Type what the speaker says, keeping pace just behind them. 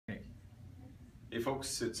Hey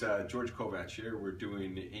folks, it's George Kovac here. We're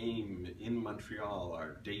doing AIM in Montreal.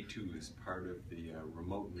 Our day 2 is part of the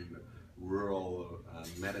remote and rural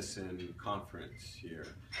medicine conference here.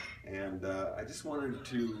 And I just wanted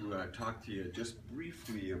to talk to you just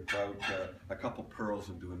briefly about a couple pearls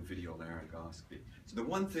of doing video laryngoscopy. So the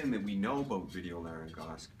one thing that we know about video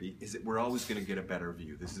laryngoscopy is that we're always going to get a better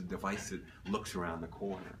view. This is a device that looks around the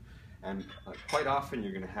corner. And quite often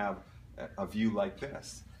you're going to have a view like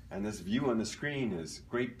this. And this view on the screen is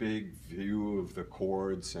a great big view of the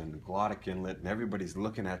cords and glottic inlet, and everybody's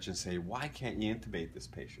looking at you and say, why can't you intubate this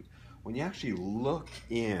patient? When you actually look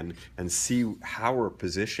in and see how we're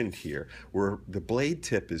positioned here, where the blade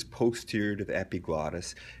tip is posterior to the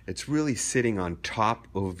epiglottis, it's really sitting on top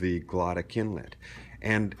of the glottic inlet.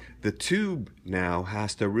 And the tube now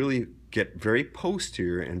has to really get very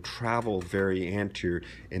posterior and travel very anterior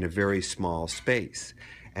in a very small space.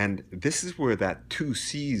 And this is where that 2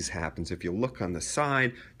 C's happens. If you look on the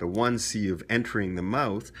side, the 1 C of entering the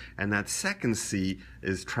mouth, and that 2nd C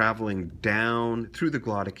is traveling down through the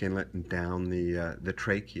glottic inlet and down the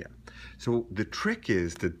trachea. So the trick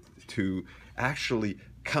is to actually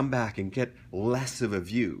come back and get less of a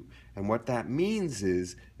view. And what that means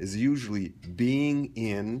is usually being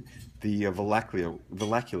in the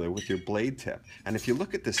vallecula with your blade tip. And if you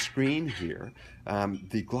look at the screen here,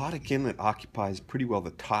 the glottic inlet occupies pretty well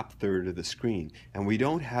the top third of the screen. And we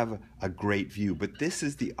don't have a great view, but this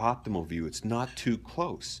is the optimal view. It's not too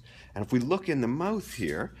close. And if we look in the mouth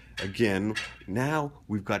here, again, now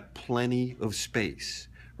we've got plenty of space.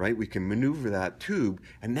 Right? We can maneuver that tube,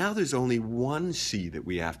 and now there's only 1 C that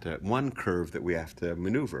we have to, 1 curve that we have to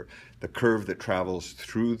maneuver. The curve that travels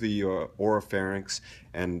through the oropharynx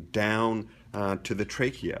and down to the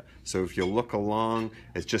trachea. So if you look along,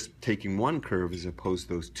 it's just taking 1 curve as opposed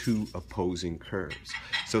to those 2 opposing curves.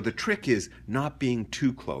 So the trick is not being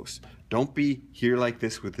too close. Don't be here like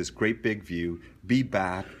this with this great big view. Be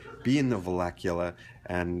back. Be in the vallecula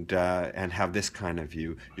and have this kind of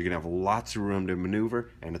view. You're going to have lots of room to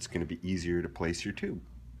maneuver, and it's going to be easier to place your tube.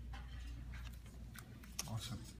 Awesome.